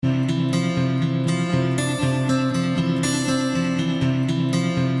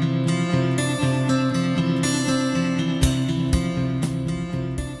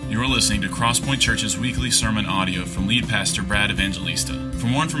Crosspoint Church's weekly sermon audio from lead pastor Brad Evangelista. For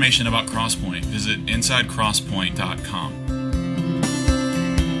more information about Crosspoint, visit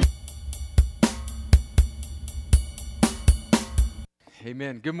insidecrosspoint.com.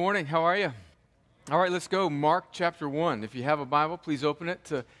 Amen. Good morning. How are you? All right, let's go. Mark chapter 1. If you have a Bible, please open it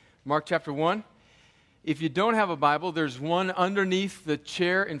to Mark chapter 1. If you don't have a Bible, there's one underneath the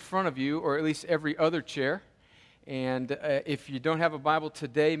chair in front of you, or at least every other chair. And if you don't have a Bible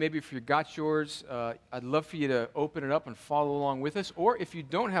today, maybe if you got yours, I'd love for you to open it up and follow along with us. Or if you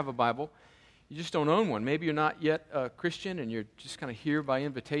don't have a Bible, you just don't own one. Maybe you're not yet a Christian and you're just kind of here by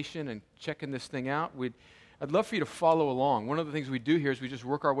invitation and checking this thing out. I'd love for you to follow along. One of the things we do here is we just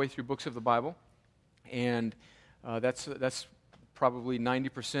work our way through books of the Bible. And that's probably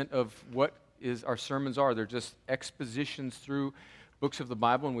 90% of what our sermons are. They're just expositions through books of the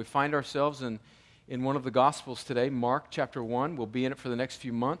Bible. And we find ourselves in one of the Gospels today, Mark chapter 1. We'll be in it for the next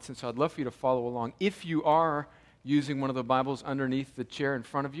few months, and so I'd love for you to follow along. If you are using one of the Bibles underneath the chair in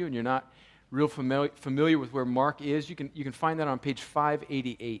front of you and you're not real familiar with where Mark is, you can find that on page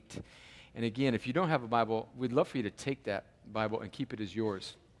 588. And again, if you don't have a Bible, we'd love for you to take that Bible and keep it as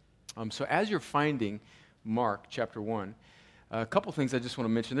yours. So as you're finding Mark chapter 1, a couple things I just want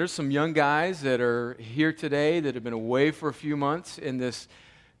to mention. There's some young guys that are here today that have been away for a few months in this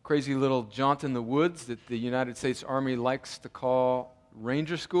crazy little jaunt in the woods that the United States Army likes to call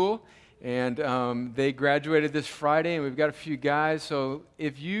Ranger School. And they graduated this Friday, and we've got a few guys. So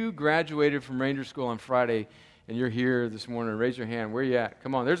if you graduated from Ranger School on Friday and you're here this morning, raise your hand. Where you at?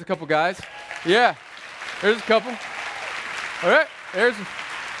 Come on, there's a couple guys. Yeah, there's a couple. All right,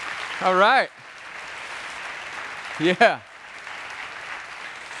 all right. Yeah.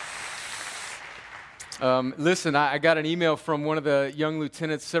 Listen, I got an email from one of the young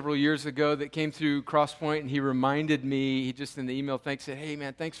lieutenants several years ago that came through Crosspoint, and he reminded me, he just in the email said, hey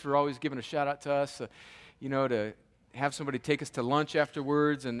man, thanks for always giving a shout out to us, to have somebody take us to lunch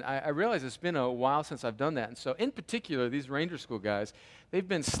afterwards. And I realize it's been a while since I've done that. And so in particular, these Ranger School guys, they've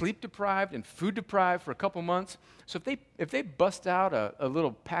been sleep deprived and food deprived for a couple months. So if they bust out a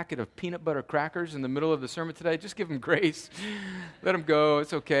little packet of peanut butter crackers in the middle of the sermon today, just give them grace. Let them go.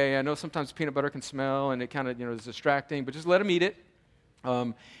 It's okay. I know sometimes peanut butter can smell and it kind of is distracting, but just let them eat it.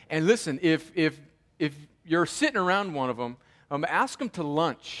 And listen, if you're sitting around one of them, ask them to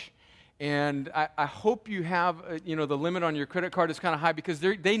lunch. And I hope you have, the limit on your credit card is kind of high because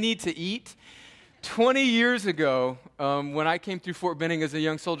they need to eat. 20 years ago, when I came through Fort Benning as a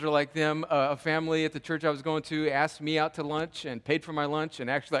young soldier like them, a family at the church I was going to asked me out to lunch and paid for my lunch, and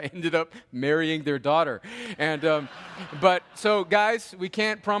actually I ended up marrying their daughter. And so guys, we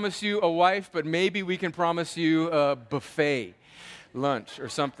can't promise you a wife, but maybe we can promise you a buffet lunch or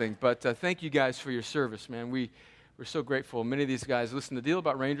something. But thank you guys for your service, man. We're so grateful. Many of these guys, listen, the deal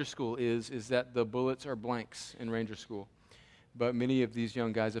about Ranger School is that the bullets are blanks in Ranger School. But many of these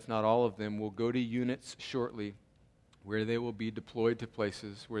young guys, if not all of them, will go to units shortly where they will be deployed to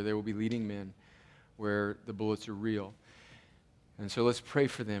places where they will be leading men, where the bullets are real. And so let's pray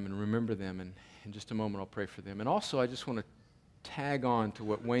for them and remember them. And in just a moment, I'll pray for them. And also, I just want to tag on to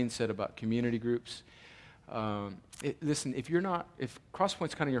what Wayne said about community groups. Listen, if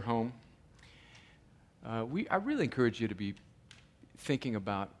Crosspoint's kind of your home, I really encourage you to be thinking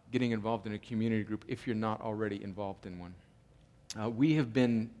about getting involved in a community group if you're not already involved in one. We have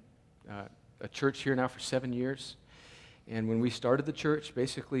been a church here now for 7 years, and when we started the church,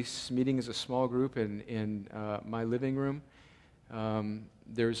 basically meeting as a small group in my living room,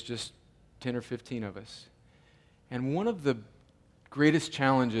 there's just 10 or 15 of us. And one of the greatest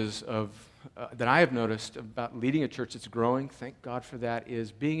challenges that I have noticed about leading a church that's growing, thank God for that,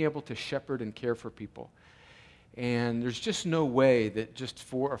 is being able to shepherd and care for people. And there's just no way that just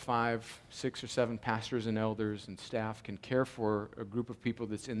 4 or 5, 6 or 7 pastors and elders and staff can care for a group of people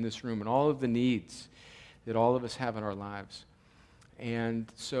that's in this room and all of the needs that all of us have in our lives. And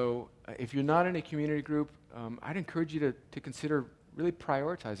so if you're not in a community group, I'd encourage you to consider really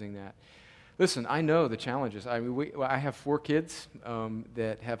prioritizing that. Listen, I know the challenges. I mean, I have 4 kids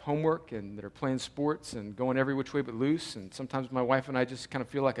that have homework and that are playing sports and going every which way but loose. And sometimes my wife and I just kind of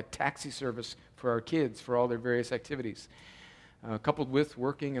feel like a taxi service for our kids for all their various activities, coupled with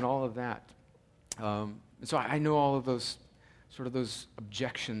working and all of that. And so I know all of those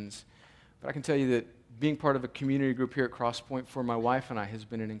objections. But I can tell you that being part of a community group here at Crosspoint for my wife and I has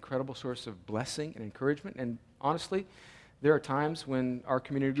been an incredible source of blessing and encouragement. And honestly, there are times when our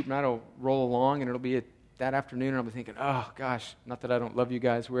community group night will roll along and it'll be that afternoon and I'll be thinking, oh gosh, not that I don't love you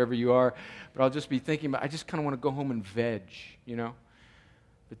guys wherever you are, but I'll just be thinking, I just kind of want to go home and veg,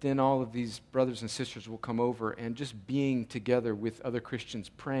 But then all of these brothers and sisters will come over, and just being together with other Christians,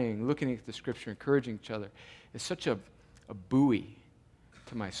 praying, looking at the Scripture, encouraging each other, is such a buoy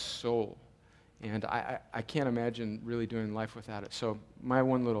to my soul. And I can't imagine really doing life without it. So my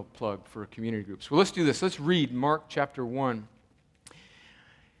one little plug for community groups. Well, let's do this. Let's read Mark chapter 1.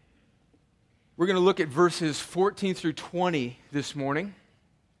 We're going to look at verses 14 through 20 this morning.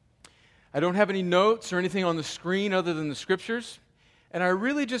 I don't have any notes or anything on the screen other than the Scriptures. And I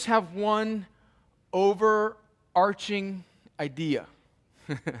really just have one overarching idea.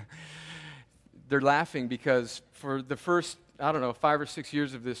 They're laughing because for the first, 5 or 6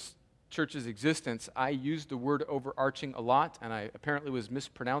 years of this church's existence, I used the word overarching a lot, and I apparently was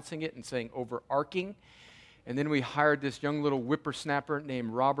mispronouncing it and saying overarching. And then we hired this young little whippersnapper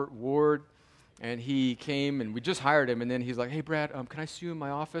named Robert Ward, and he came, and we just hired him, and then he's like, "Hey, Brad, can I see you in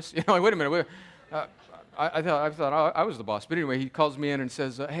my office?" Like, wait a minute, I thought I was the boss. But anyway, he calls me in and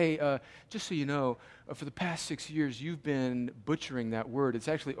says, "Hey, just so you know, for the past 6 years, you've been butchering that word. It's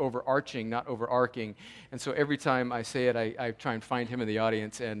actually overarching, not overarching." And so every time I say it, I try and find him in the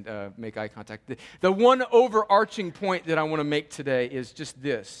audience and make eye contact. The one overarching point that I want to make today is just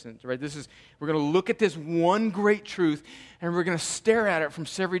this. Right? We're going to look at this one great truth, and we're going to stare at it from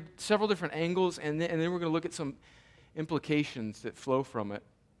several different angles, and then we're going to look at some implications that flow from it,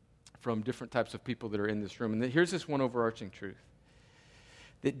 from different types of people that are in this room. And here's this one overarching truth,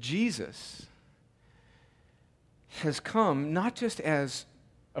 that Jesus has come not just as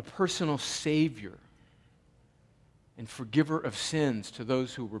a personal Savior and forgiver of sins to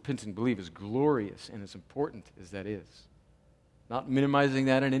those who repent and believe, as glorious and as important as that is. Not minimizing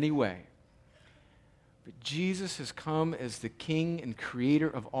that in any way. But Jesus has come as the King and Creator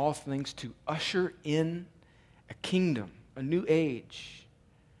of all things to usher in a kingdom, a new age,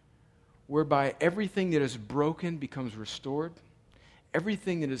 whereby everything that is broken becomes restored,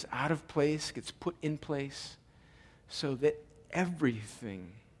 everything that is out of place gets put in place, so that everything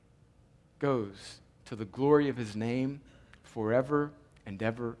goes to the glory of His name forever and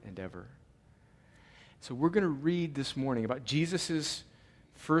ever and ever. So we're going to read this morning about Jesus'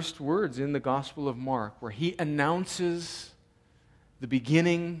 first words in the Gospel of Mark, where He announces the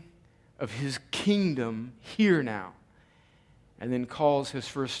beginning of His kingdom here now, and then calls His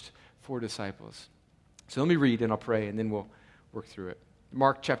first 4 disciples. So let me read and I'll pray and then we'll work through it.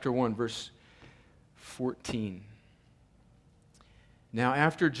 Mark chapter 1, verse 14. Now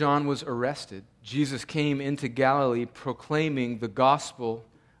after John was arrested, Jesus came into Galilee proclaiming the gospel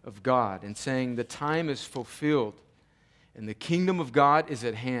of God and saying, "The time is fulfilled and the kingdom of God is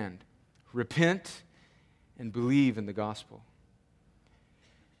at hand. Repent and believe in the gospel."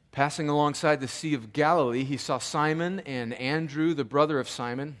 Passing alongside the Sea of Galilee, he saw Simon and Andrew, the brother of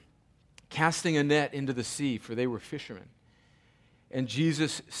Simon, casting a net into the sea, for they were fishermen. And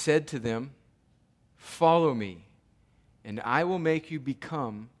Jesus said to them, "Follow me, and I will make you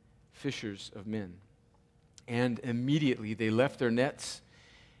become fishers of men." And immediately they left their nets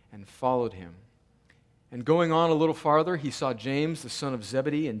and followed Him. And going on a little farther, he saw James, the son of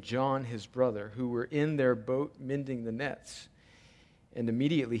Zebedee, and John, his brother, who were in their boat mending the nets. And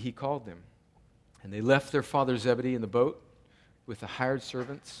immediately He called them. And they left their father Zebedee in the boat with the hired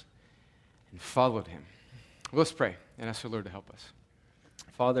servants and followed Him. Well, let's pray and ask the Lord to help us.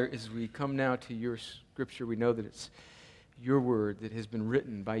 Father, as we come now to Your Scripture, we know that it's Your Word that has been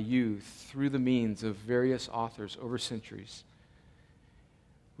written by You through the means of various authors over centuries.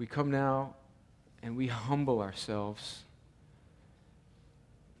 We come now and we humble ourselves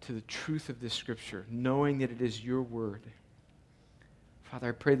to the truth of this Scripture, knowing that it is Your Word. Father,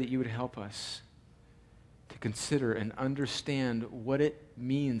 I pray that You would help us to consider and understand what it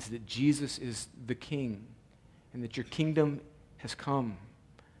means that Jesus is the King and that Your kingdom has come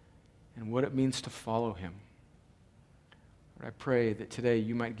and what it means to follow Him. Lord, I pray that today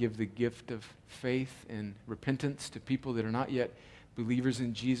You might give the gift of faith and repentance to people that are not yet believers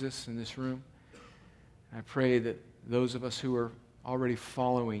in Jesus in this room. I pray that those of us who are already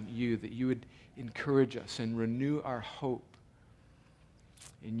following You, that You would encourage us and renew our hope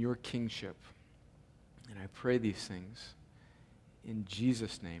in Your kingship. And I pray these things in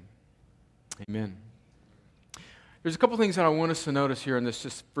Jesus' name. Amen. There's a couple things that I want us to notice here in this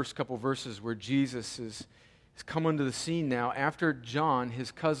just first couple verses where Jesus has come onto the scene now after John,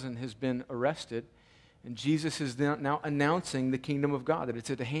 his cousin, has been arrested. And Jesus is now announcing the kingdom of God, that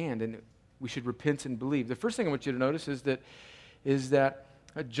it's at hand and we should repent and believe. The first thing I want you to notice is that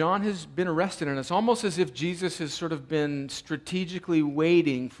John has been arrested, and it's almost as if Jesus has sort of been strategically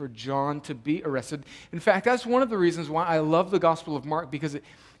waiting for John to be arrested. In fact, that's one of the reasons why I love the Gospel of Mark, because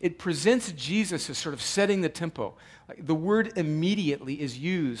it presents Jesus as sort of setting the tempo. Like the word immediately is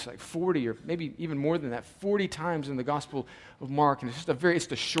used like 40 or maybe even more than that, 40 times in the Gospel of Mark. And it's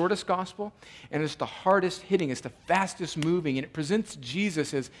the shortest gospel, and it's the hardest hitting, it's the fastest moving, and it presents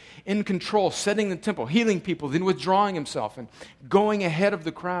Jesus as in control, setting the tempo, healing people, then withdrawing himself and going ahead of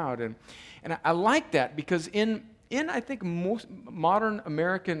the crowd. And I like that because in I think most modern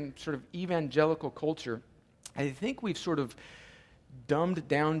American sort of evangelical culture, I think we've sort of dumbed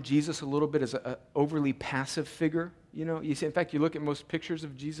down Jesus a little bit as an overly passive figure. You know, you see, in fact, you look at most pictures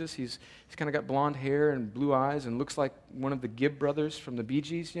of Jesus, he's kind of got blonde hair and blue eyes and looks like one of the Gibb brothers from the Bee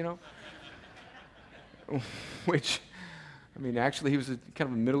Gees, you know? Which, I mean, actually he was kind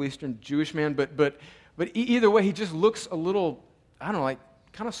of a Middle Eastern Jewish man, but either way, he just looks a little, I don't know, like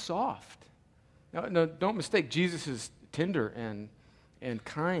kind of soft. No, don't mistake, Jesus is tender and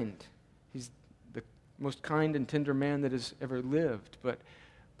kind. He's the most kind and tender man that has ever lived, but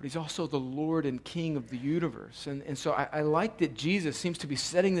he's also the Lord and King of the universe. And so I like that Jesus seems to be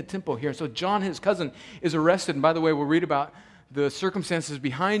setting the tempo here. And so John, his cousin, is arrested. And by the way, we'll read about the circumstances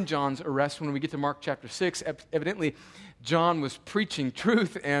behind John's arrest when we get to Mark chapter 6. Evidently, John was preaching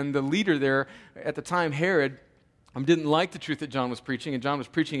truth, and the leader there at the time, Herod, didn't like the truth that John was preaching, and John was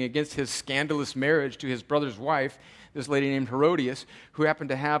preaching against his scandalous marriage to his brother's wife, this lady named Herodias, who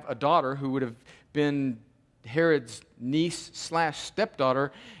happened to have a daughter who would have been Herod's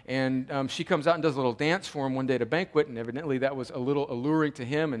niece/stepdaughter, and she comes out and does a little dance for him one day at a banquet, and evidently that was a little alluring to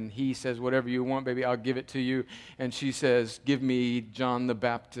him, and he says, whatever you want, baby, I'll give it to you. And she says, give me John the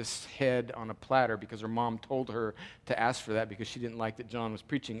Baptist's head on a platter, because her mom told her to ask for that because she didn't like that John was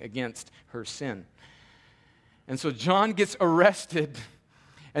preaching against her sin. And so John gets arrested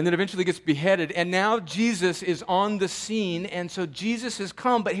and then eventually gets beheaded. And now Jesus is on the scene, and so Jesus has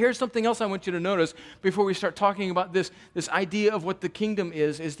come. But here's something else I want you to notice before we start talking about this idea of what the kingdom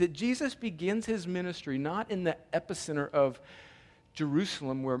is that Jesus begins his ministry not in the epicenter of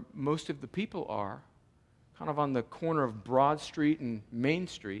Jerusalem where most of the people are, kind of on the corner of Broad Street and Main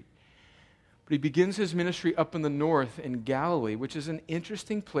Street, but he begins his ministry up in the north in Galilee, which is an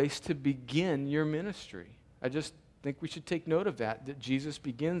interesting place to begin your ministry. I just think we should take note of that Jesus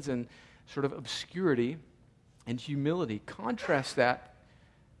begins in sort of obscurity and humility. Contrast that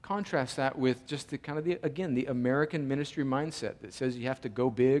with just the American ministry mindset that says you have to go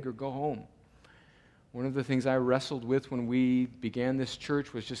big or go home. One of the things I wrestled with when we began this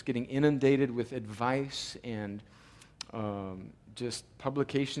church was just getting inundated with advice and just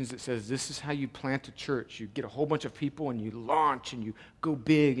publications that says this is how you plant a church. You get a whole bunch of people and you launch and you go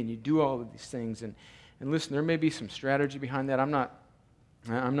big and you do all of these things. And listen, there may be some strategy behind that. I'm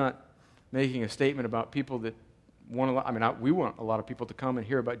not making a statement about people that want a lot. I mean, we want a lot of people to come and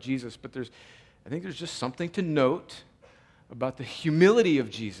hear about Jesus, but I think there's just something to note about the humility of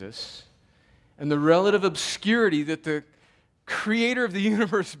Jesus and the relative obscurity that the creator of the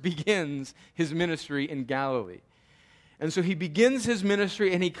universe begins his ministry in Galilee. And so he begins his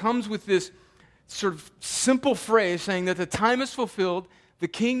ministry, and he comes with this sort of simple phrase saying that the time is fulfilled, the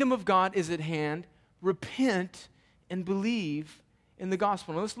kingdom of God is at hand, repent and believe in the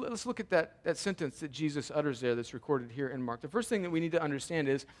gospel. Now let's look at that sentence that Jesus utters there that's recorded here in Mark. The first thing that we need to understand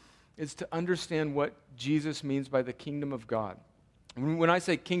is to understand what Jesus means by the kingdom of God. When I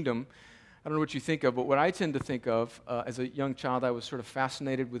say kingdom, I don't know what you think of, but what I tend to think of as a young child, I was sort of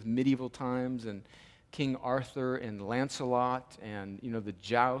fascinated with medieval times and King Arthur and Lancelot and, the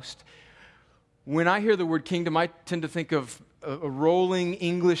joust. When I hear the word kingdom, I tend to think of a rolling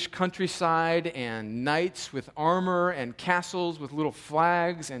English countryside and knights with armor and castles with little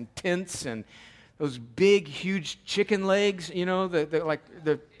flags and tents and those big, huge chicken legs,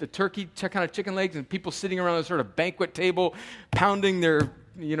 the turkey kind of chicken legs, and people sitting around a sort of banquet table pounding their,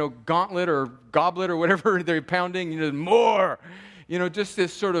 gauntlet or goblet or whatever they're pounding, more. Just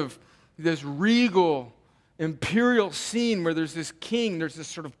this sort of, this regal imperial scene where there's this king, there's this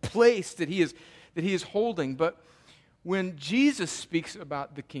sort of place that he is holding. But when Jesus speaks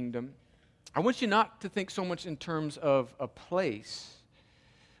about the kingdom, I want you not to think so much in terms of a place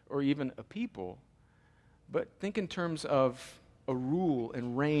or even a people, but think in terms of a rule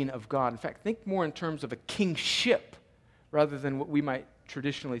and reign of God. In fact, think more in terms of a kingship rather than what we might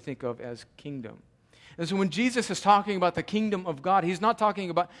traditionally think of as kingdom. And so when Jesus is talking about the kingdom of God, he's not talking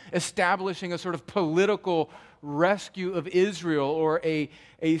about establishing a sort of political rescue of Israel or a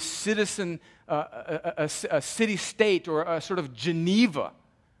citizen, a city-state or a sort of Geneva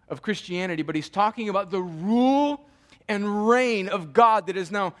of Christianity, but he's talking about the rule and reign of God that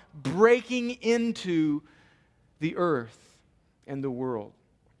is now breaking into the earth and the world.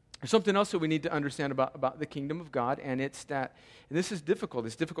 There's something else that we need to understand about the kingdom of God, and it's that, and this is difficult.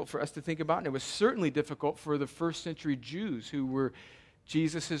 It's difficult for us to think about, and it was certainly difficult for the first century Jews who were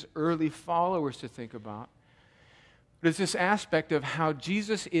Jesus' early followers to think about. But it's this aspect of how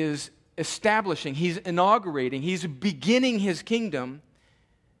Jesus is establishing, he's inaugurating, he's beginning his kingdom,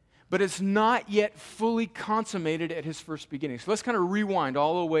 but it's not yet fully consummated at his first beginning. So let's kind of rewind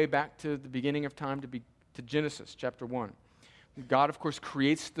all the way back to the beginning of time to Genesis chapter 1. God, of course,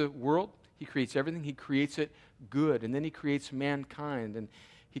 creates the world. He creates everything. He creates it good. And then he creates mankind. And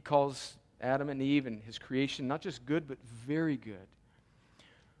he calls Adam and Eve and his creation not just good, but very good.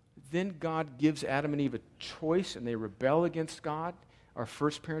 Then God gives Adam and Eve a choice, and they rebel against God. Our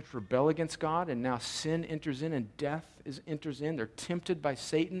first parents rebel against God, and now sin enters in and death enters in. They're tempted by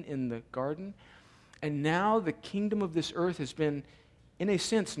Satan in the garden. And now the kingdom of this earth has been, in a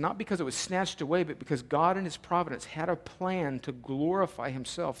sense, not because it was snatched away, but because God in his providence had a plan to glorify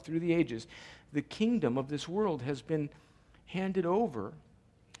himself through the ages. The kingdom of this world has been handed over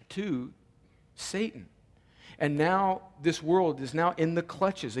to Satan. And now this world is now in the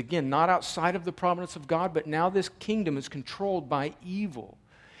clutches, again, not outside of the providence of God, but now this kingdom is controlled by evil.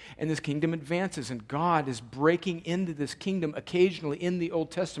 And this kingdom advances, and God is breaking into this kingdom occasionally in the Old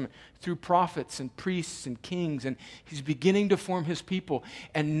Testament through prophets and priests and kings, and he's beginning to form his people.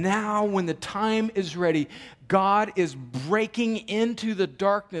 And now when the time is ready, God is breaking into the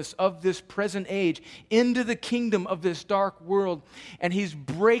darkness of this present age, into the kingdom of this dark world, and he's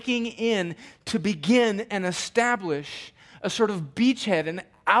breaking in to begin and establish a sort of beachhead, an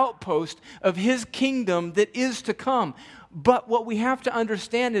outpost of his kingdom that is to come. But what we have to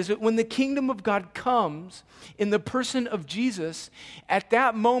understand is that when the kingdom of God comes in the person of Jesus, at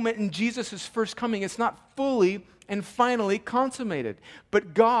that moment in Jesus' first coming, it's not fully and finally consummated.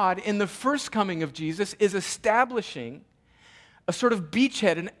 But God, in the first coming of Jesus, is establishing a sort of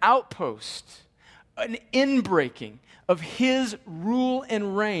beachhead, an outpost, an inbreaking of his rule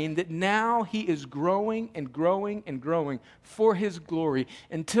and reign, that now he is growing and growing and growing for his glory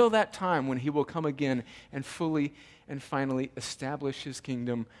until that time when he will come again and fully and finally establish his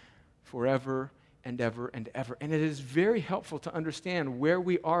kingdom forever and ever and ever. And it is very helpful to understand where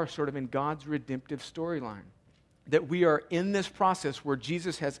we are sort of in God's redemptive storyline. That we are in this process where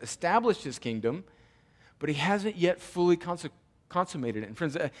Jesus has established his kingdom, but he hasn't yet fully consummated it. And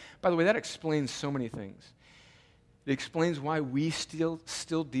friends, by the way, that explains so many things. It explains why we still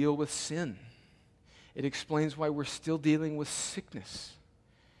deal with sin. It explains why we're still dealing with sickness.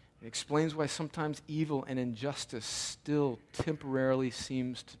 It explains why sometimes evil and injustice still temporarily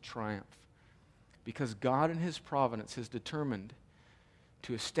seems to triumph. Because God in his providence has determined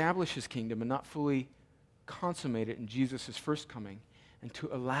to establish his kingdom and not fully consummate it in Jesus' first coming, and to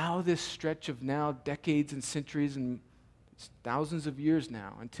allow this stretch of now decades and centuries and thousands of years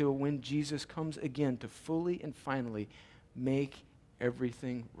now until when Jesus comes again to fully and finally make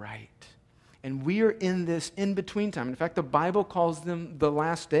everything right. And we are in this in-between time. In fact, the Bible calls them the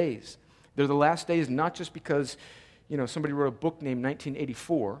last days. They're the last days not just because, somebody wrote a book named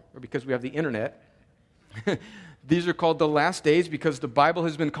 1984, or because we have the internet. These are called the last days because the Bible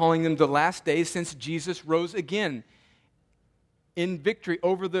has been calling them the last days since Jesus rose again in victory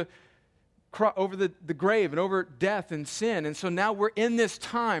over the grave and over death and sin. And so now we're in this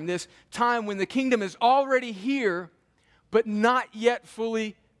time when the kingdom is already here, but not yet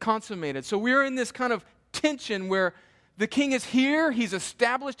fully consummated. So we're in this kind of tension where the king is here, he's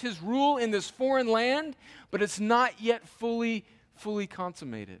established his rule in this foreign land, but it's not yet fully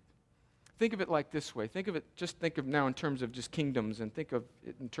consummated. Think of it like this way. Think of now in terms of just kingdoms, and think of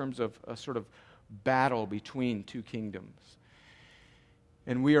it in terms of a sort of battle between two kingdoms.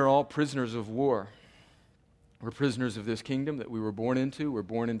 And we are all prisoners of war. We're prisoners of this kingdom that we were born into. We're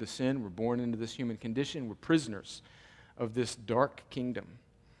born into sin. We're born into this human condition. We're prisoners of this dark kingdom.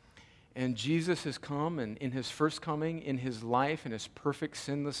 And Jesus has come, and in his first coming, in his life, in his perfect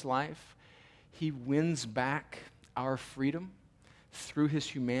sinless life, he wins back our freedom through his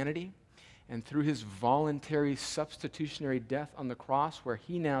humanity and through his voluntary substitutionary death on the cross, where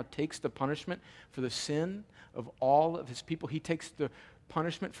he now takes the punishment for the sin of all of his people. He takes the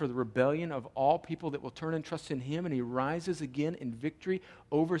punishment for the rebellion of all people that will turn and trust in him, and he rises again in victory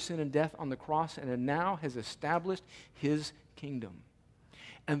over sin and death on the cross, and now has established his kingdom.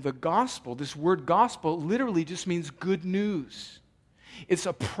 And the gospel, this word gospel, literally just means good news. It's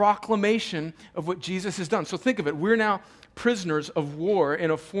a proclamation of what Jesus has done. So think of it. We're now prisoners of war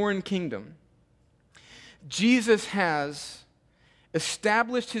in a foreign kingdom. Jesus has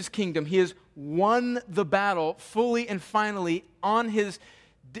established his kingdom. He has won the battle fully and finally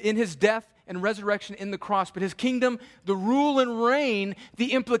in his death and resurrection in the cross, but his kingdom, the rule and reign,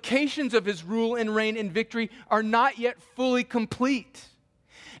 the implications of his rule and reign and victory are not yet fully complete.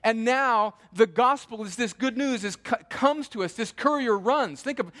 And now the gospel is this good news, comes to us, this courier runs.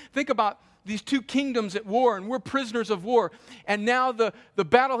 Think about these two kingdoms at war, and we're prisoners of war. And now the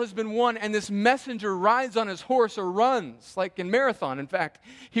battle has been won, and this messenger rides on his horse or runs, like in Marathon. In fact,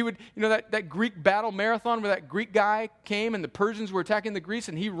 he would, that Greek battle Marathon where that Greek guy came and the Persians were attacking the Greeks,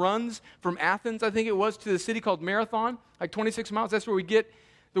 and he runs from Athens, I think it was, to the city called Marathon, like 26 miles. That's where we get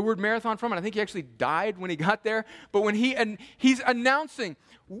the word marathon from, and I think he actually died when he got there. But when he's announcing,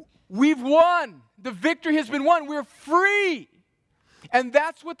 we've won. The victory has been won. We're free. And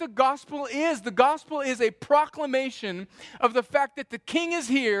that's what the gospel is. The gospel is a proclamation of the fact that the king is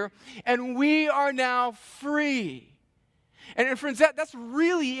here and we are now free. And friends, that's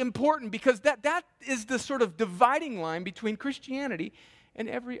really important because that is the sort of dividing line between Christianity and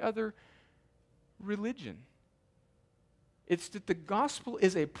every other religion. It's that the gospel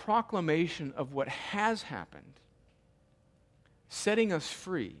is a proclamation of what has happened, setting us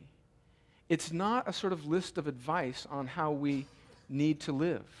free. It's not a sort of list of advice on how we need to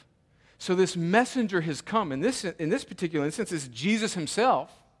live. So this messenger has come. In this particular instance, it's Jesus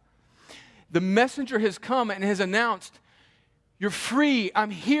himself. The messenger has come and has announced, you're free,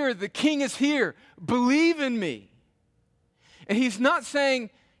 I'm here, the king is here, believe in me. And he's not saying,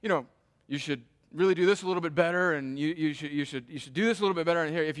 you should really do this a little bit better, and you should do this a little bit better,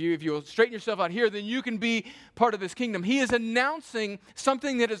 and here, if you'll straighten yourself out here, then you can be part of his kingdom. He is announcing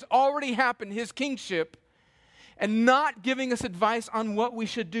something that has already happened, his kingship, and not giving us advice on what we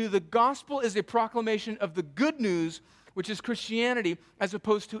should do. The gospel is a proclamation of the good news, which is Christianity, as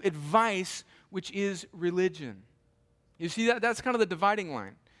opposed to advice, which is religion. You see that? That's kind of the dividing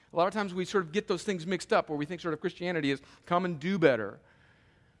line. A lot of times we sort of get those things mixed up, where we think sort of Christianity is come and do better,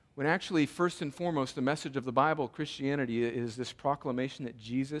 when actually, first and foremost, the message of the Bible, Christianity, is this proclamation that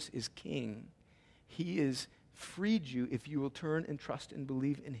Jesus is king. He has freed you if you will turn and trust and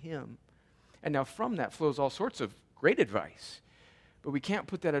believe in him. And now from that flows all sorts of great advice. But we can't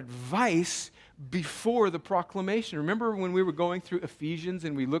put that advice before the proclamation. Remember when we were going through Ephesians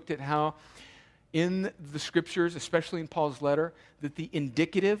and we looked at how in the scriptures, especially in Paul's letter, that the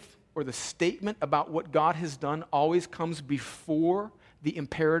indicative or the statement about what God has done always comes before the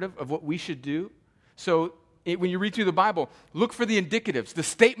imperative of what we should do? So when you read through the Bible, look for the indicatives, the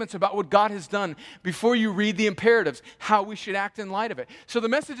statements about what God has done before you read the imperatives, how we should act in light of it. So the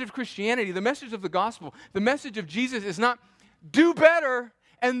message of Christianity, the message of the gospel, the message of Jesus is not do better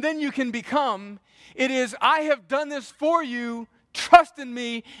and then you can become. It is I have done this for you, trust in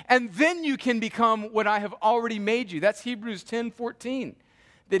me, and then you can become what I have already made you. That's Hebrews 10:14,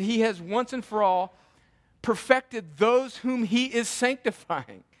 that he has once and for all perfected those whom he is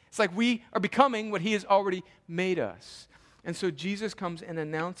sanctifying. It's like we are becoming what he has already made us. And so Jesus comes and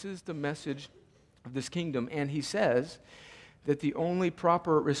announces the message of this kingdom, and he says that the only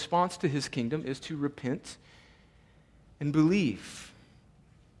proper response to his kingdom is to repent and believe.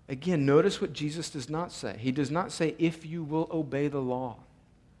 Again, notice what Jesus does not say. He does not say, if you will obey the law.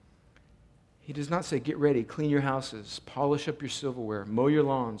 He does not say, get ready, clean your houses, polish up your silverware, mow your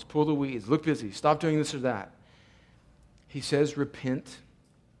lawns, pull the weeds, look busy, stop doing this or that. He says, repent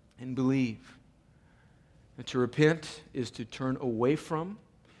and believe. And to repent is to turn away from,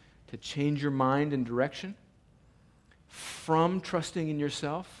 to change your mind and direction from trusting in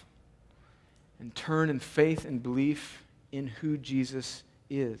yourself and turn in faith and belief in who Jesus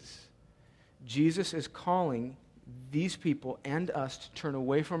is. Jesus is calling these people and us to turn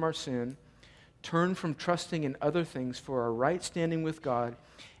away from our sin, turn from trusting in other things for our right standing with God,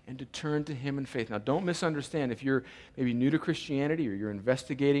 and to turn to him in faith. Now, don't misunderstand. If you're maybe new to Christianity or you're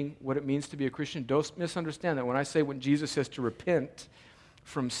investigating what it means to be a Christian, don't misunderstand that when I say when Jesus says to repent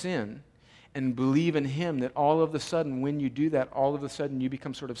from sin and believe in him, that all of a sudden, when you do that, all of a sudden you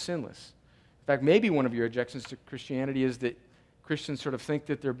become sort of sinless. In fact, maybe one of your objections to Christianity is that Christians sort of think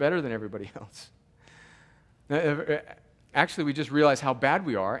that they're better than everybody else. Actually, we just realize how bad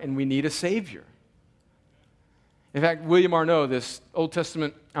we are and we need a Savior. In fact, William Arnault, this old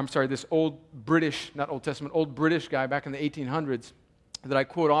British guy back in the 1800s that I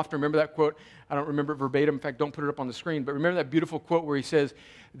quote often. Remember that quote? I don't remember it verbatim. In fact, don't put it up on the screen. But remember that beautiful quote where he says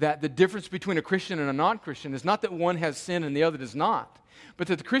that the difference between a Christian and a non-Christian is not that one has sin and the other does not, but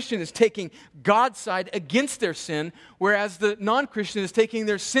that the Christian is taking God's side against their sin, whereas the non-Christian is taking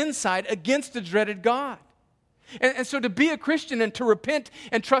their sin side against the dreaded God. And so to be a Christian and to repent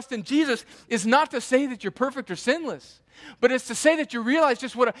and trust in Jesus is not to say that you're perfect or sinless. but it's to say that you realize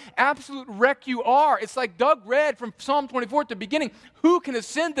just what an absolute wreck you are. It's like Doug read from Psalm 24 at the beginning. Who can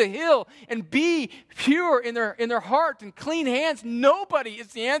ascend the hill and be pure in their heart and clean hands? Nobody is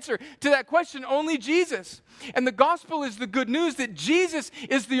the answer to that question, only Jesus. And the gospel is the good news that Jesus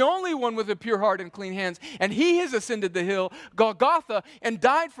is the only one with a pure heart and clean hands. And he has ascended the hill, Golgotha, and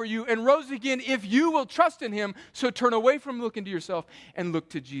died for you and rose again if you will trust in him. So turn away from looking to yourself and look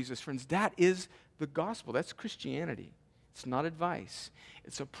to Jesus. Friends, that is the gospel. That's Christianity. It's not advice.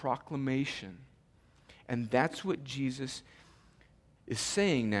 It's a proclamation. And that's what Jesus is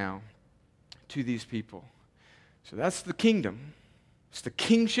saying now to these people. So that's the kingdom. It's the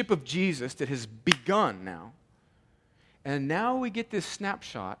kingship of Jesus that has begun now. And now we get this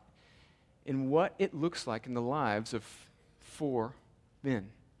snapshot in what it looks like in the lives of 4 men.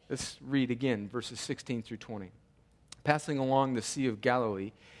 Let's read again, verses 16 through 20. Passing along the Sea of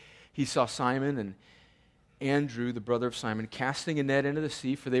Galilee, he saw Simon and Andrew, the brother of Simon, casting a net into the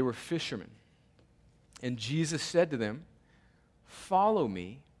sea, for they were fishermen. And Jesus said to them, "Follow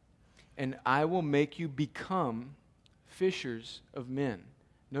me, and I will make you become fishers of men."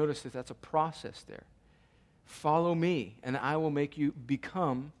 Notice that that's a process there. Follow me, and I will make you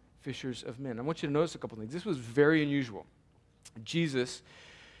become fishers of men. I want you to notice a couple things. This was very unusual. Jesus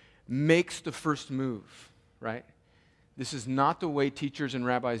makes the first move, right? This is not the way teachers and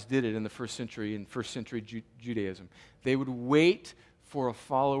rabbis did it in the first century, in first century Judaism. They would wait for a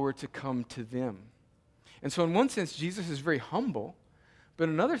follower to come to them. And so in one sense, Jesus is very humble, but in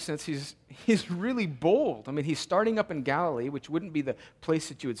another sense, he's really bold. I mean, he's starting up in Galilee, which wouldn't be the place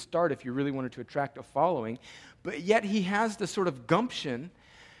that you would start if you really wanted to attract a following, but yet he has the sort of gumption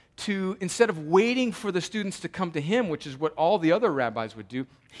to, instead of waiting for the students to come to him, which is what all the other rabbis would do,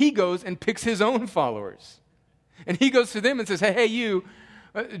 he goes and picks his own followers. And he goes to them and says, hey, you,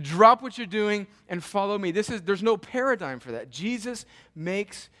 drop what you're doing and follow me. There's no paradigm for that. Jesus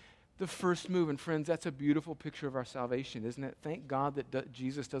makes the first move. And friends, that's a beautiful picture of our salvation, isn't it? Thank God that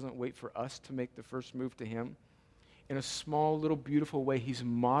Jesus doesn't wait for us to make the first move to him. In a small, little, beautiful way, he's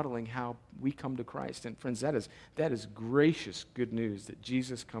modeling how we come to Christ. And friends, that is gracious good news that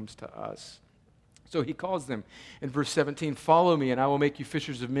Jesus comes to us. So he calls them in verse 17, "Follow me, and I will make you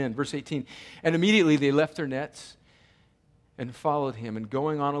fishers of men." Verse 18, and immediately they left their nets and followed him. And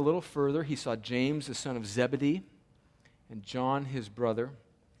going on a little further, he saw James, the son of Zebedee, and John, his brother,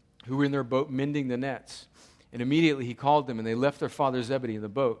 who were in their boat mending the nets. And immediately he called them, and they left their father Zebedee in the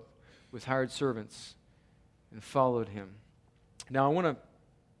boat with hired servants and followed him. Now, I want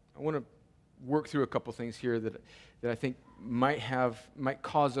to work through a couple things here that I think might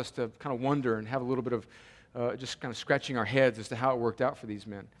cause us to kind of wonder and have a little bit of just kind of scratching our heads as to how it worked out for these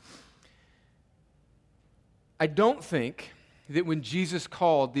men. I don't think that when Jesus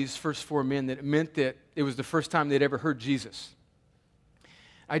called these first 4 men that it meant that it was the first time they'd ever heard Jesus.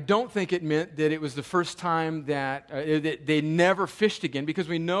 I don't think it meant that it was the first time that they never fished again, because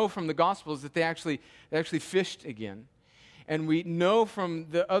we know from the Gospels that they actually fished again. And we know from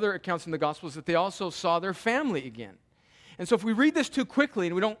the other accounts in the Gospels that they also saw their family again. And so if we read this too quickly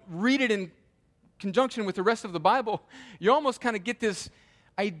and we don't read it in conjunction with the rest of the Bible, you almost kind of get this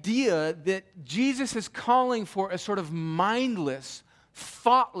idea that Jesus is calling for a sort of mindless,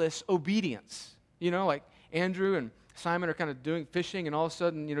 thoughtless obedience. You know, like Andrew and Simon are kind of doing fishing, and all of a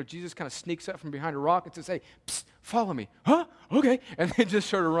sudden, Jesus kind of sneaks up from behind a rock and says, "Hey, psst, follow me." "Huh? Okay." And they just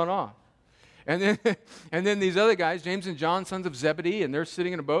sort of run off. And then these other guys, James and John, sons of Zebedee, and they're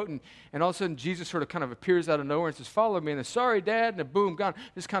sitting in a boat, and all of a sudden Jesus sort of kind of appears out of nowhere and says, "Follow me." And they're, "Sorry, Dad," and then boom, gone.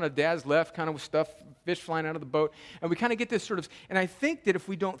 Just kind of dad's left, kind of with stuff, fish flying out of the boat. And we kind of get this sort of, and I think that if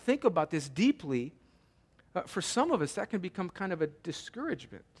we don't think about this deeply, for some of us, that can become kind of a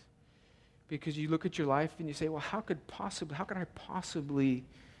discouragement. Because you look at your life and you say, well, how could I possibly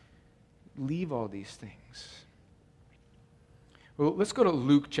leave all these things? Well, let's go to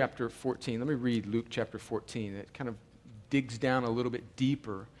Luke chapter 14. Let me read Luke chapter 14. It kind of digs down a little bit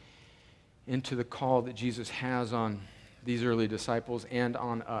deeper into the call that Jesus has on these early disciples and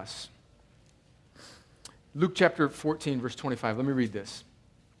on us. Luke chapter 14, verse 25. Let me read this.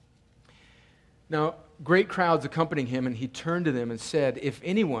 "Now, great crowds accompanying him, and he turned to them and said, 'If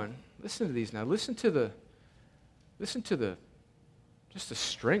anyone,'" listen to these now, listen to the just the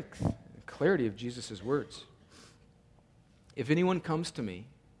strength and clarity of Jesus' words. "If anyone comes to me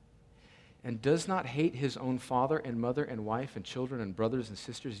and does not hate his own father and mother and wife and children and brothers and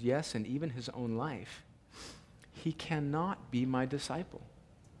sisters, yes, and even his own life, he cannot be my disciple."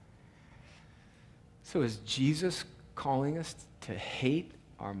 So is Jesus calling us to hate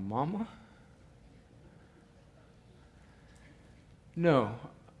our mama? No,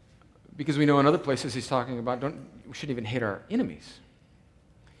 because we know in other places he's talking about we shouldn't even hate our enemies.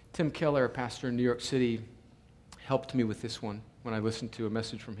 Tim Keller, a pastor in New York City, helped me with this one when I listened to a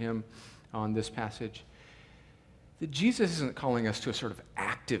message from him on this passage. That Jesus isn't calling us to a sort of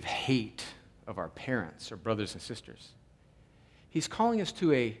active hate of our parents or brothers and sisters. He's calling us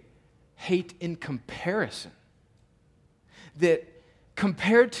to a hate in comparison. That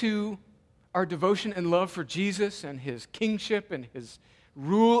compared to our devotion and love for Jesus and his kingship and his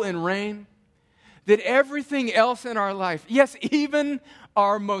rule and reign, that everything else in our life, yes, even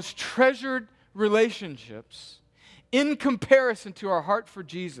our most treasured relationships, in comparison to our heart for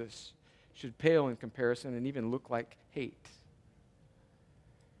Jesus, should pale in comparison and even look like hate.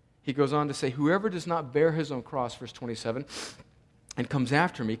 He goes on to say, whoever does not bear his own cross, verse 27, and comes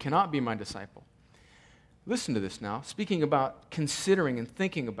after me cannot be my disciple. Listen to this now, speaking about considering and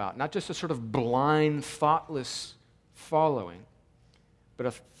thinking about, not just a sort of blind, thoughtless following, but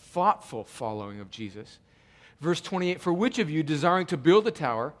a thoughtful following of Jesus. Verse 28, for which of you, desiring to build a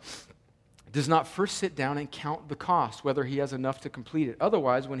tower, does not first sit down and count the cost, whether he has enough to complete it?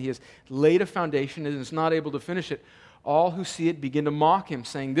 Otherwise, when he has laid a foundation and is not able to finish it, all who see it begin to mock him,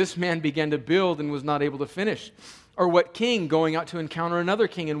 saying, this man began to build and was not able to finish. Or what king, going out to encounter another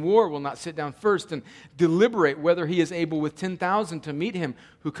king in war, will not sit down first and deliberate whether he is able with 10,000 to meet him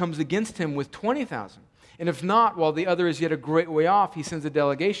who comes against him with 20,000? And if not, while the other is yet a great way off, he sends a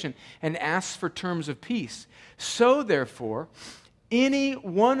delegation and asks for terms of peace. So therefore, any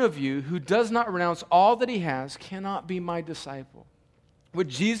one of you who does not renounce all that he has cannot be my disciple. What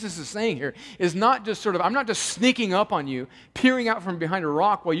Jesus is saying here is not just sort of, I'm not just sneaking up on you, peering out from behind a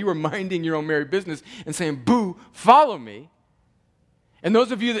rock while you were minding your own merry business and saying, boo, follow me. And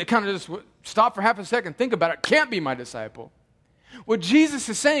those of you that kind of just stop for half a second, think about it, can't be my disciple. What Jesus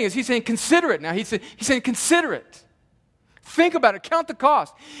is saying is he's saying, consider it now. He's saying, consider it. Think about it. Count the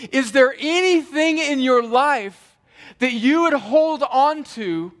cost. Is there anything in your life that you would hold on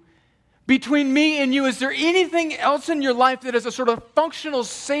to between me and you? Is there anything else in your life that is a sort of functional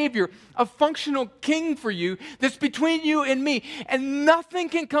savior, a functional king for you that's between you and me? And nothing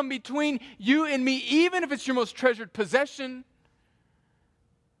can come between you and me, even if it's your most treasured possession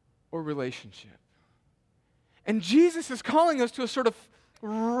or relationship. And Jesus is calling us to a sort of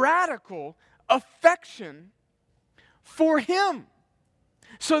radical affection for him,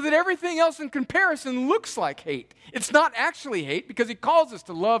 so that everything else in comparison looks like hate. It's not actually hate because he calls us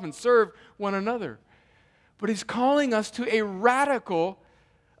to love and serve one another. But he's calling us to a radical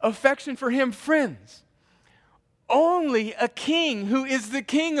affection for him. Friends, only a king who is the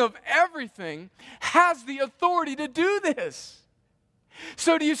king of everything has the authority to do this.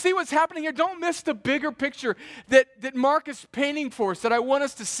 So do you see what's happening here? Don't miss the bigger picture that Mark is painting for us, that I want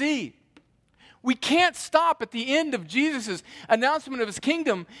us to see. We can't stop at the end of Jesus' announcement of his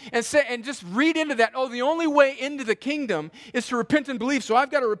kingdom and just read into that, oh, the only way into the kingdom is to repent and believe. So I've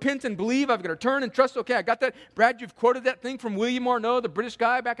got to repent and believe. I've got to turn and trust. Okay, I got that. Brad, you've quoted that thing from William Arnault, the British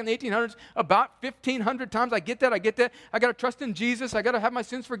guy back in the 1800s, about 1,500 times. I get that. I got to trust in Jesus. I got to have my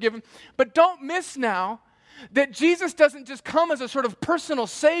sins forgiven. But don't miss now that Jesus doesn't just come as a sort of personal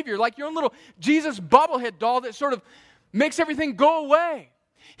savior, like your own little Jesus bobblehead doll that sort of makes everything go away.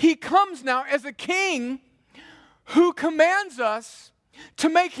 He comes now as a king who commands us to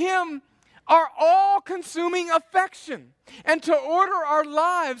make him our all-consuming affection and to order our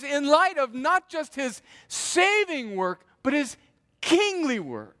lives in light of not just his saving work, but his kingly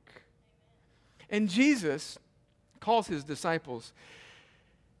work. And Jesus calls his disciples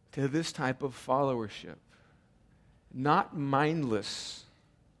to this type of followership, not mindless,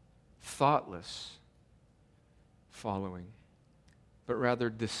 thoughtless following, but rather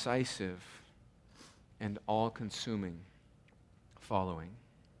decisive and all-consuming following.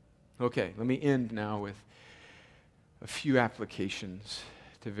 Okay, let me end now with a few applications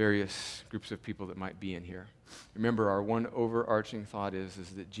to various groups of people that might be in here. Remember, our one overarching thought is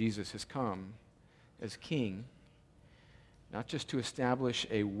that Jesus has come as king, not just to establish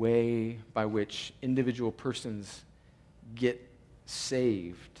a way by which individual persons get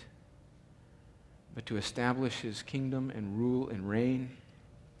saved, but to establish his kingdom and rule and reign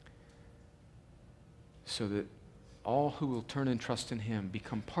so that all who will turn and trust in him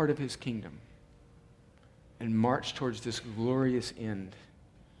become part of his kingdom and march towards this glorious end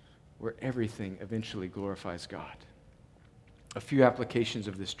where everything eventually glorifies God. A few applications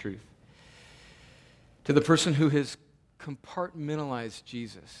of this truth. To the person who has compartmentalized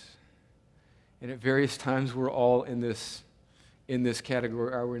Jesus, and at various times we're all in this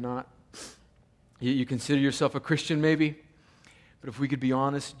category, are we not? You consider yourself a Christian maybe, but if we could be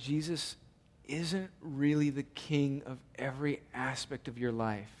honest, Jesus isn't really the king of every aspect of your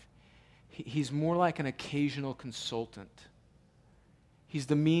life. He's more like an occasional consultant. He's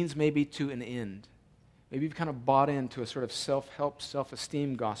the means maybe to an end. Maybe you've kind of bought into a sort of self-help,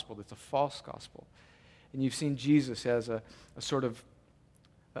 self-esteem gospel that's a false gospel. And you've seen Jesus as a sort of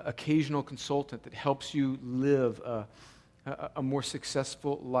occasional consultant that helps you live a more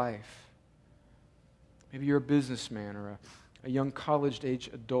successful life. Maybe you're a businessman or a young college-age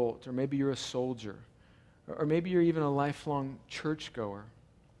adult, or maybe you're a soldier, or maybe you're even a lifelong churchgoer.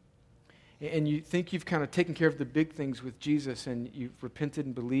 And you think you've kind of taken care of the big things with Jesus, and you've repented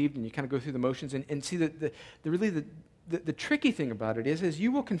and believed, and you kind of go through the motions. And see, the tricky thing about it is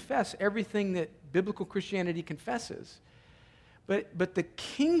you will confess everything that biblical Christianity confesses. But the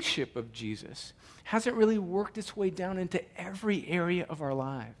kingship of Jesus hasn't really worked its way down into every area of our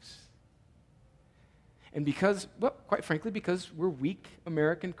lives. And because, well, quite frankly, because we're weak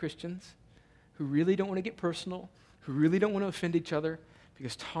American Christians who really don't want to get personal, who really don't want to offend each other,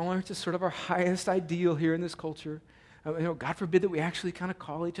 because tolerance is sort of our highest ideal here in this culture. God forbid that we actually kind of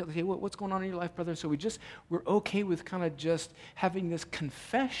call each other, hey, what's going on in your life, brother? And so we're okay with kind of just having this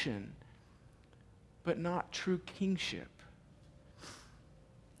confession, but not true kingship.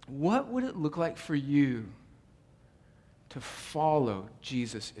 What would it look like for you to follow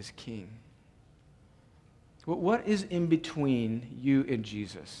Jesus as King? What is in between you and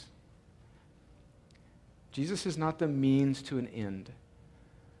Jesus? Jesus is not the means to an end.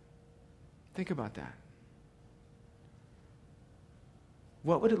 Think about that.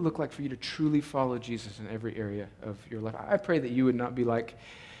 What would it look like for you to truly follow Jesus in every area of your life? I pray that you would not be like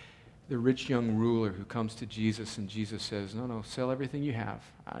the rich young ruler who comes to Jesus and Jesus says, no, sell everything you have.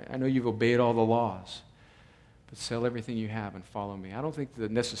 I know you've obeyed all the laws, but sell everything you have and follow me. I don't think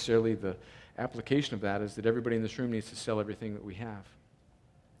that necessarily the application of that is that everybody in this room needs to sell everything that we have.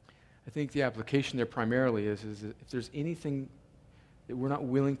 I think the application there primarily is that if there's anything that we're not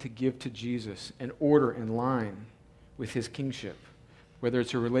willing to give to Jesus and order in line with his kingship, whether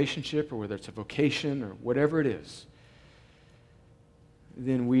it's a relationship or whether it's a vocation or whatever it is,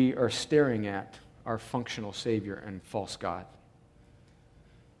 then we are staring at our functional Savior and false God.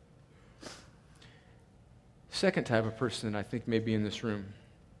 Second type of person that I think may be in this room,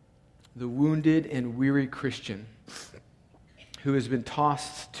 the wounded and weary Christian who has been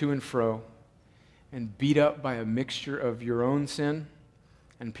tossed to and fro and beat up by a mixture of your own sin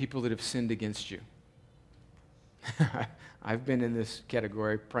and people that have sinned against you. I've been in this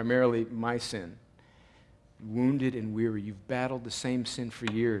category, primarily my sin. Wounded and weary. You've battled the same sin for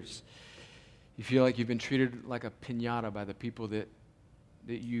years. You feel like you've been treated like a piñata by the people that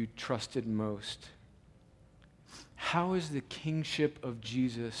you trusted most. How is the kingship of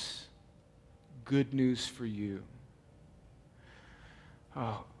Jesus good news for you?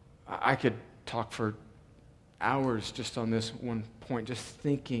 Oh, I could talk for hours just on this one point, just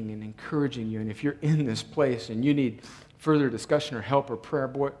thinking and encouraging you. And if you're in this place and you need further discussion or help or prayer,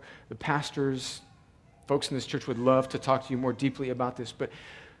 boy, the pastors, folks in this church would love to talk to you more deeply about this. But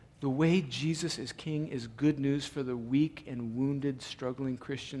the way Jesus is King is good news for the weak and wounded, struggling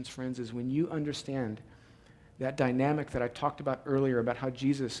Christians, friends, is when you understand that dynamic that I talked about earlier about how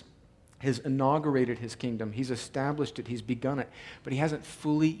Jesus has inaugurated his kingdom. He's established it. He's begun it. But he hasn't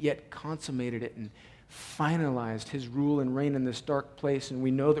fully yet consummated it and finalized his rule and reign in this dark place. And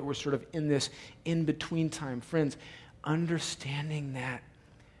we know that we're sort of in this in-between time. Friends, understanding that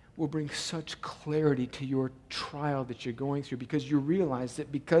will bring such clarity to your trial that you're going through, because you realize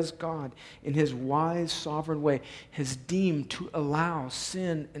that because God, in his wise, sovereign way, has deemed to allow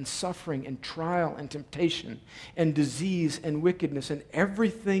sin and suffering and trial and temptation and disease and wickedness and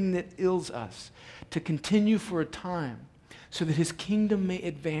everything that ills us to continue for a time so that his kingdom may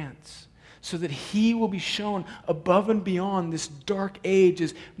advance, so that he will be shown above and beyond this dark age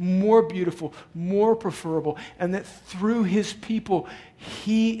as more beautiful, more preferable, and that through his people,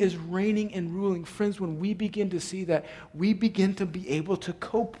 he is reigning and ruling. Friends, when we begin to see that, we begin to be able to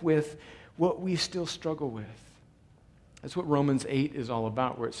cope with what we still struggle with. That's what Romans 8 is all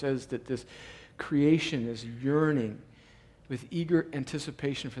about, where it says that this creation is yearning with eager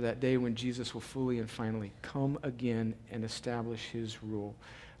anticipation for that day when Jesus will fully and finally come again and establish his rule.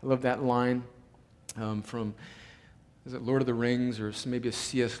 I love that line from, is it Lord of the Rings, or maybe a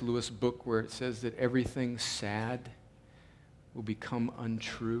C.S. Lewis book, where it says that everything sad will become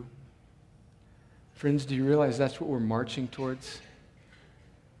untrue. Friends, do you realize that's what we're marching towards?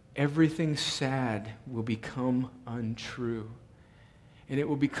 Everything sad will become untrue. And it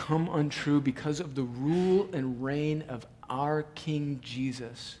will become untrue because of the rule and reign of our King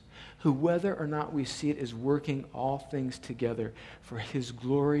Jesus, who, whether or not we see it, is working all things together for his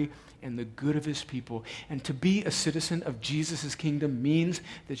glory and the good of his people. And to be a citizen of Jesus' kingdom means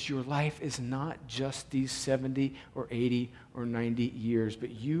that your life is not just these 70 or 80 or 90 years, but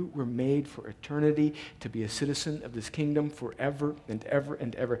you were made for eternity to be a citizen of this kingdom forever and ever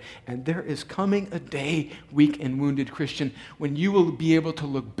and ever. And there is coming a day, weak and wounded Christian, when you will be able to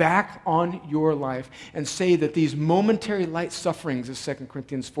look back on your life and say that these momentary light sufferings, as 2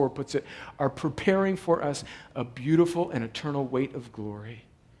 Corinthians 4 puts it, are preparing for us a beautiful and eternal weight of glory.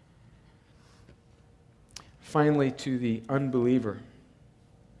 Finally, to the unbeliever,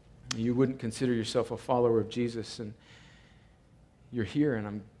 you wouldn't consider yourself a follower of Jesus, and you're here, and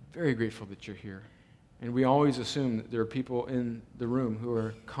I'm very grateful that you're here. And we always assume that there are people in the room who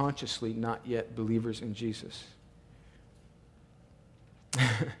are consciously not yet believers in Jesus.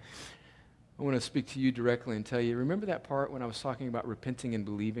 I want to speak to you directly and tell you, remember that part when I was talking about repenting and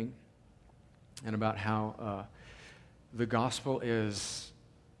believing, and about how the gospel is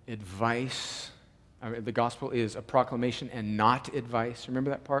advice? The gospel is a proclamation and not advice.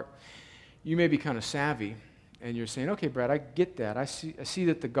 Remember that part? You may be kind of savvy, and you're saying, okay, Brad, I get that. I see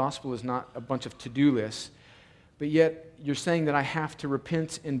that the gospel is not a bunch of to-do lists, but yet you're saying that I have to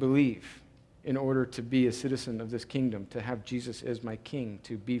repent and believe in order to be a citizen of this kingdom, to have Jesus as my king,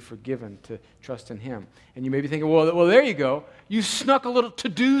 to be forgiven, to trust in him. And you may be thinking, well, there you go. You snuck a little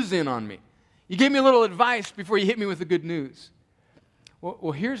to-dos in on me. You gave me a little advice before you hit me with the good news.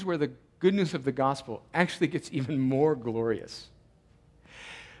 Well, here's where the good news of the gospel actually gets even more glorious.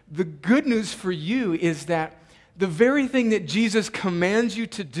 The good news for you is that the very thing that Jesus commands you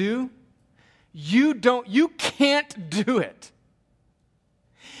to do, you can't do it.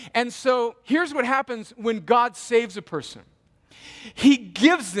 And so here's what happens when God saves a person. He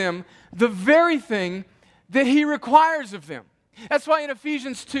gives them the very thing that he requires of them. That's why in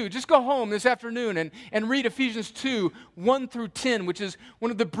Ephesians 2, just go home this afternoon and read Ephesians 2, 1 through 10, which is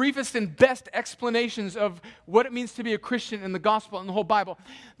one of the briefest and best explanations of what it means to be a Christian in the gospel and the whole Bible.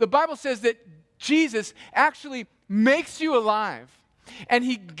 The Bible says that Jesus actually makes you alive, and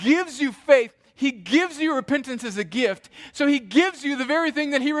he gives you faith. He gives you repentance as a gift, so he gives you the very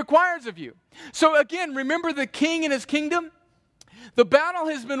thing that he requires of you. So again, remember the king and his kingdom? The battle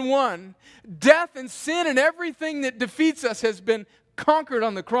has been won. Death and sin and everything that defeats us has been conquered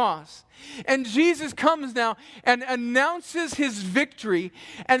on the cross. And Jesus comes now and announces his victory,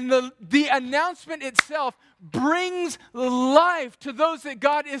 and the announcement itself brings life to those that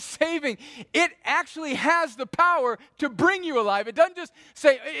God is saving. It actually has the power to bring you alive. It doesn't just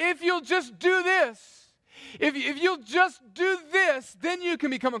say, if you'll just do this. If you'll just do this, then you can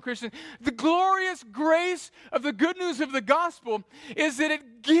become a Christian. The glorious grace of the good news of the gospel is that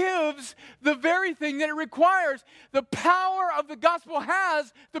it gives the very thing that it requires. The power of the gospel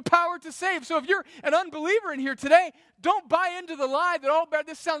has the power to save. So if you're an unbeliever in here today, don't buy into the lie that, oh,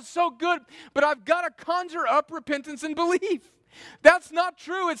 this sounds so good, but I've got to conjure up repentance and belief. That's not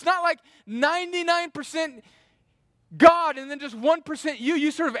true. It's not like 99% God and then just 1% you. You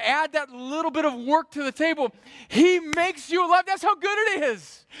sort of add that little bit of work to the table. He makes you alive. That's how good it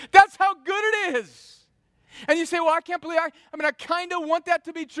is. That's how good it is. And you say, well, I can't believe, I kind of want that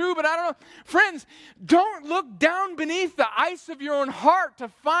to be true, but I don't know. Friends, don't look down beneath the ice of your own heart to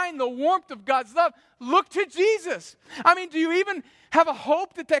find the warmth of God's love. Look to Jesus. Do you even have a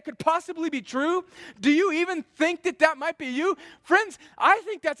hope that could possibly be true? Do you even think that might be you? Friends, I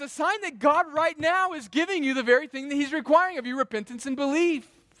think that's a sign that God right now is giving you the very thing that he's requiring of you, repentance and belief.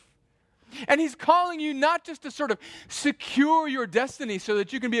 And he's calling you not just to sort of secure your destiny so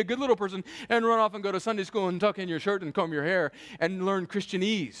that you can be a good little person and run off and go to Sunday school and tuck in your shirt and comb your hair and learn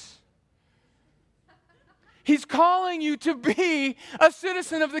Christianese. He's calling you to be a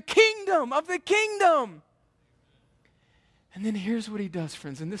citizen of the kingdom, And then here's what he does,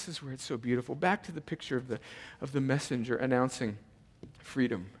 friends, and this is where it's so beautiful. Back to the picture of the messenger announcing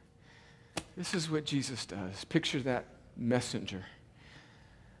freedom. This is what Jesus does. Picture that messenger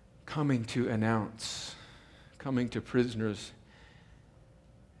coming to announce, coming to prisoners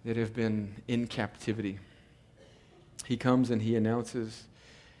that have been in captivity. He comes and he announces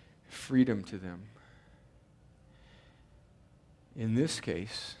freedom to them. In this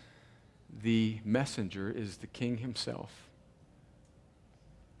case, the messenger is the king himself.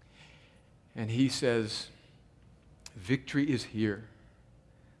 And he says, victory is here.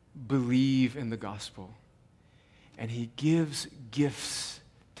 Believe in the gospel. And he gives gifts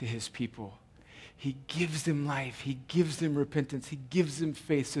to his people. He gives them life. He gives them repentance. He gives them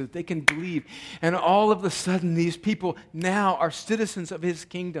faith so that they can believe. And all of a sudden, these people now are citizens of his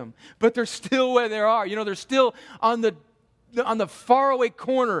kingdom. But they're still where they are. They're still on the the faraway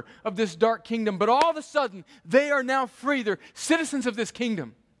corner of this dark kingdom. But all of a sudden, they are now free. They're citizens of this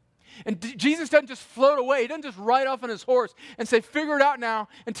kingdom. And Jesus doesn't just float away. He doesn't just ride off on his horse and say, figure it out now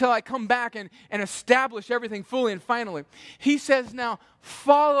until I come back and establish everything fully and finally. He says now,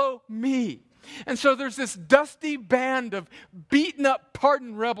 follow me. And so there's this dusty band of beaten up,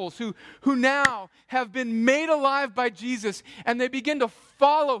 pardoned rebels who now have been made alive by Jesus, and they begin to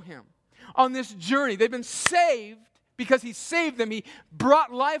follow him on this journey. They've been saved because he saved them. He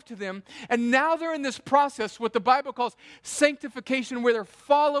brought life to them. And now they're in this process, what the Bible calls sanctification, where they're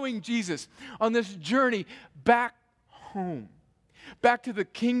following Jesus on this journey back home. Back to the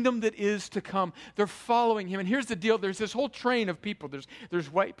kingdom that is to come. They're following him. And here's the deal. There's this whole train of people.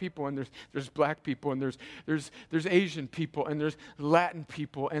 There's white people, and there's black people, and there's Asian people, and there's Latin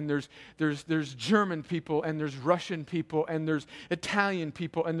people, and there's German people, and there's Russian people, and there's Italian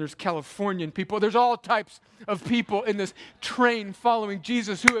people, and there's Californian people. There's all types of people in this train following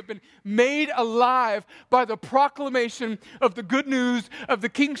Jesus who have been made alive by the proclamation of the good news of the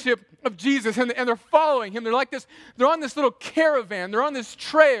kingship of Jesus, and they're following him. They're like this. They're on this little caravan. They're on this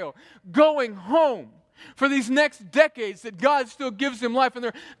trail going home for these next decades that God still gives them life,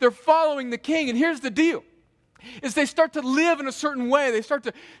 and they're following the king. And here's the deal, is they start to live in a certain way. They start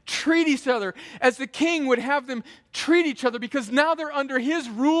to treat each other as the king would have them treat each other, because now they're under his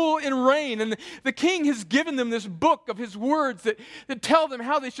rule and reign. And the king has given them this book of his words that tell them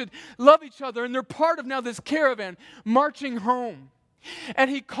how they should love each other. And they're part of now this caravan marching home. And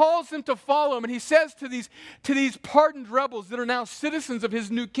he calls them to follow him, and he says to these pardoned rebels that are now citizens of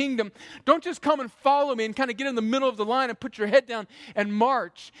his new kingdom, don't just come and follow me and kind of get in the middle of the line and put your head down and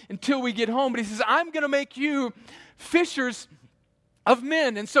march until we get home. But he says, I'm going to make you fishers of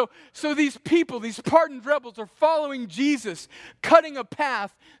men. And so these people, these pardoned rebels, are following Jesus, cutting a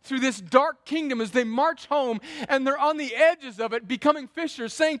path through this dark kingdom as they march home, and they're on the edges of it, becoming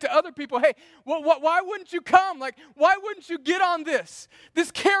fishers, saying to other people, hey, why wouldn't you come? Like, why wouldn't you get on this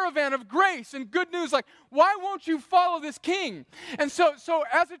caravan of grace and good news? Like, why won't you follow this king? And so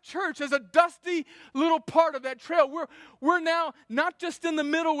as a church, as a dusty little part of that trail, we're now not just in the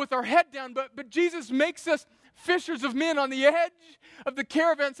middle with our head down, but Jesus makes us fishers of men on the edge of the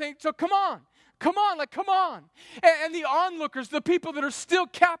caravan, saying, so come on. Come on. And the onlookers, the people that are still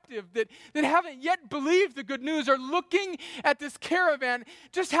captive, that haven't yet believed the good news, are looking at this caravan,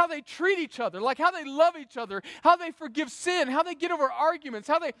 just how they treat each other, like how they love each other, how they forgive sin, how they get over arguments,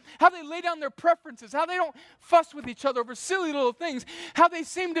 how they lay down their preferences, how they don't fuss with each other over silly little things, how they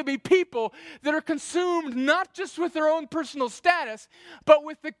seem to be people that are consumed not just with their own personal status, but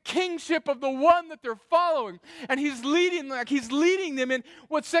with the kingship of the one that they're following. And he's leading them in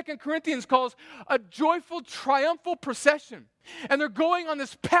what 2 Corinthians calls a joyful, triumphal procession. And they're going on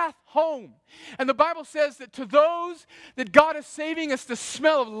this path home. And the Bible says that to those that God is saving, it's the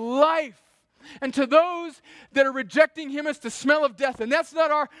smell of life. And to those that are rejecting him, it's the smell of death. And that's not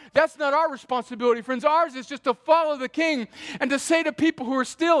our responsibility, friends. Ours is just to follow the king and to say to people who are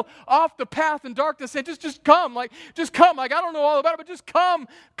still off the path in darkness, say, just come. Like, I don't know all about it, but just come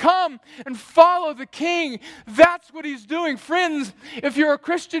and follow the king. That's what he's doing. Friends, if you're a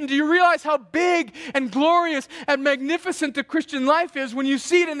Christian, do you realize how big and glorious and magnificent the Christian life is when you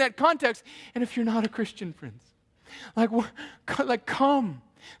see it in that context? And if you're not a Christian, friends,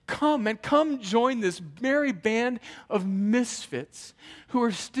 come join this merry band of misfits who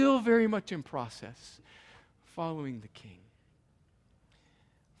are still very much in process, following the king.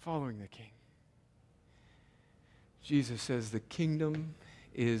 Jesus says the kingdom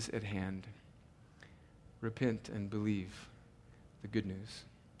is at hand. Repent and believe the good news.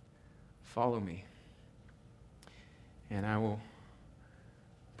 Follow me, and I will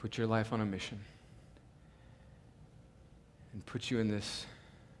put your life on a mission and put you in this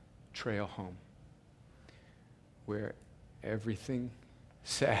trail home where everything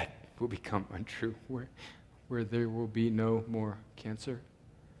sad will become untrue, where there will be no more cancer,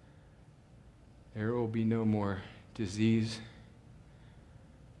 there will be no more disease,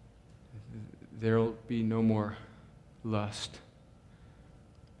 there will be no more lust,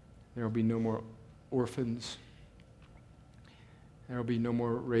 there will be no more orphans, there will be no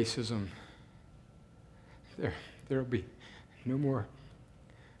more racism, there will be no more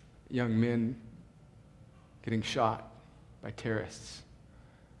young men getting shot by terrorists.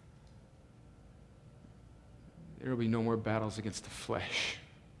 There will be no more battles against the flesh.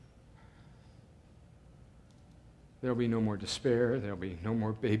 There will be no more despair. There will be no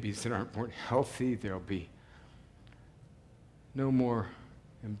more babies that aren't born healthy. There will be no more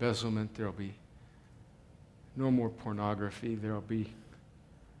embezzlement. There will be no more pornography. There will be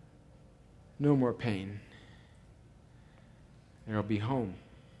no more pain. There will be home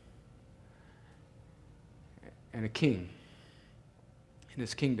and a king in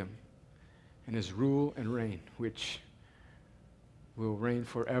his kingdom and his rule and reign, which will reign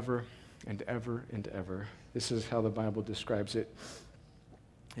forever and ever and ever. This is how the Bible describes it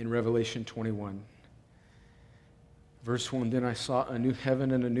in Revelation 21. Verse 1, then I saw a new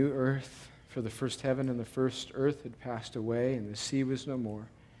heaven and a new earth, for the first heaven and the first earth had passed away, and the sea was no more.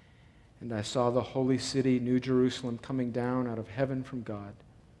 And I saw the holy city, New Jerusalem, coming down out of heaven from God,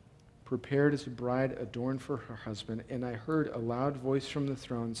 prepared as a bride adorned for her husband. And I heard a loud voice from the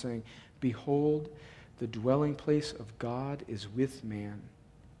throne saying, behold, the dwelling place of God is with man.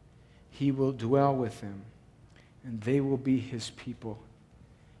 He will dwell with them, and they will be his people.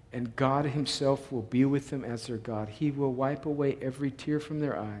 And God himself will be with them as their God. He will wipe away every tear from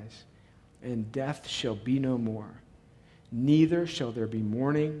their eyes, and death shall be no more. Neither shall there be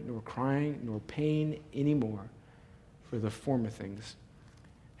mourning, nor crying, nor pain anymore, for the former things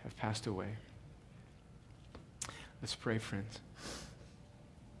have passed away. Let's pray, friends.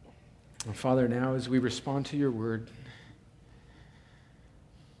 And Father, now as we respond to your word,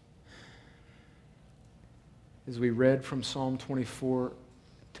 as we read from Psalm 24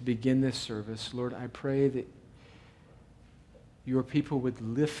 to begin this service, Lord, I pray that your people would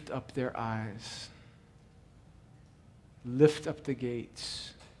lift up their eyes, lift up the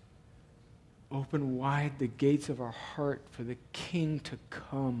gates, open wide the gates of our heart for the King to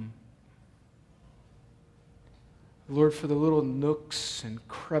come. Lord, for the little nooks and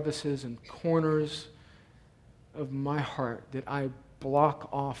crevices and corners of my heart that I block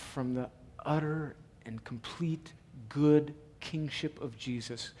off from the utter and complete good kingship of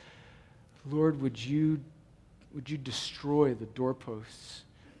Jesus, Lord, would you destroy the doorposts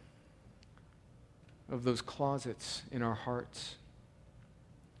of those closets in our hearts?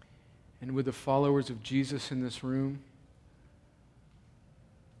 And with the followers of Jesus in this room,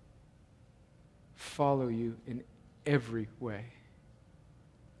 follow you in every way.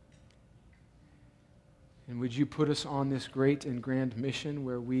 And would you put us on this great and grand mission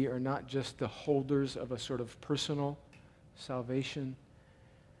where we are not just the holders of a sort of personal salvation,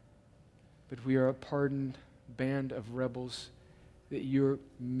 but we are a pardoned band of rebels that you're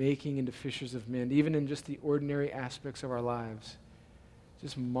making into fishers of men, even in just the ordinary aspects of our lives,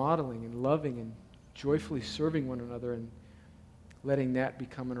 just modeling and loving and joyfully serving one another and letting that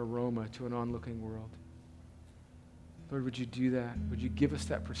become an aroma to an onlooking world. Lord, would you do that? Would you give us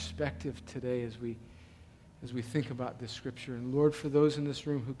that perspective today as we think about this scripture? And Lord, for those in this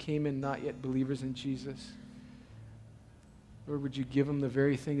room who came in not yet believers in Jesus, Lord, would you give them the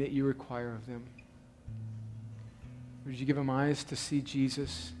very thing that you require of them? Would you give them eyes to see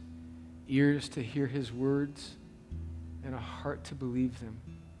Jesus, ears to hear his words, and a heart to believe them?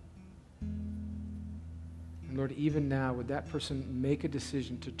 And Lord, even now, would that person make a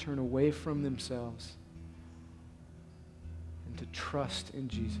decision to turn away from themselves and to trust in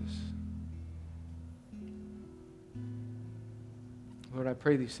Jesus? Lord, I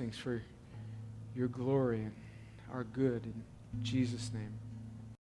pray these things for your glory and our good. In Jesus' name.